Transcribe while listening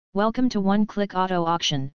Welcome to One Click Auto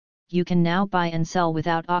Auction. You can now buy and sell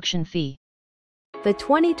without auction fee. The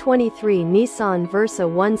 2023 Nissan Versa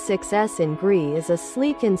 16S in Gris is a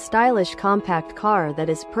sleek and stylish compact car that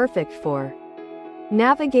is perfect for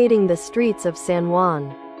navigating the streets of San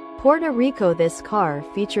Juan, Puerto Rico. This car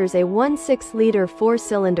features a 1.6-liter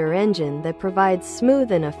four-cylinder engine that provides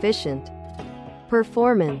smooth and efficient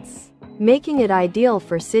performance, making it ideal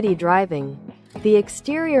for city driving. The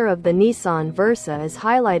exterior of the Nissan Versa is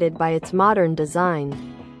highlighted by its modern design,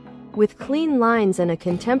 with clean lines and a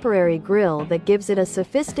contemporary grille that gives it a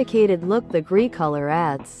sophisticated look. The gris color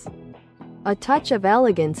adds a touch of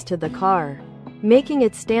elegance to the car, making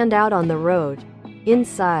it stand out on the road.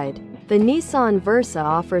 Inside, the Nissan Versa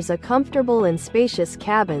offers a comfortable and spacious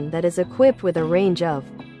cabin that is equipped with a range of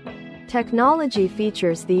technology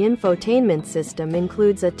features. The infotainment system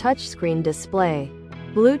includes a touchscreen display,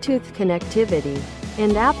 Bluetooth connectivity,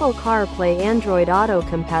 and Apple CarPlay Android Auto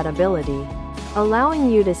compatibility, allowing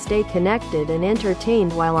you to stay connected and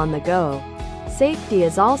entertained while on the go. Safety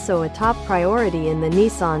is also a top priority in the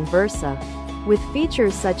Nissan Versa, with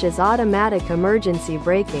features such as automatic emergency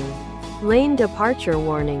braking, lane departure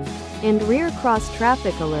warning, and rear cross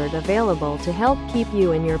traffic alert available to help keep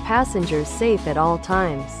you and your passengers safe at all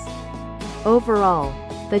times. Overall,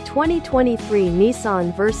 the 2023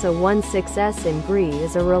 Nissan Versa 16S in Gris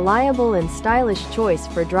is a reliable and stylish choice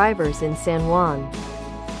for drivers in San Juan,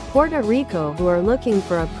 Puerto Rico who are looking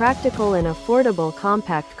for a practical and affordable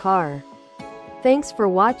compact car. Thanks for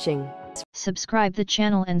watching. Subscribe the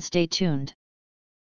channel and stay tuned.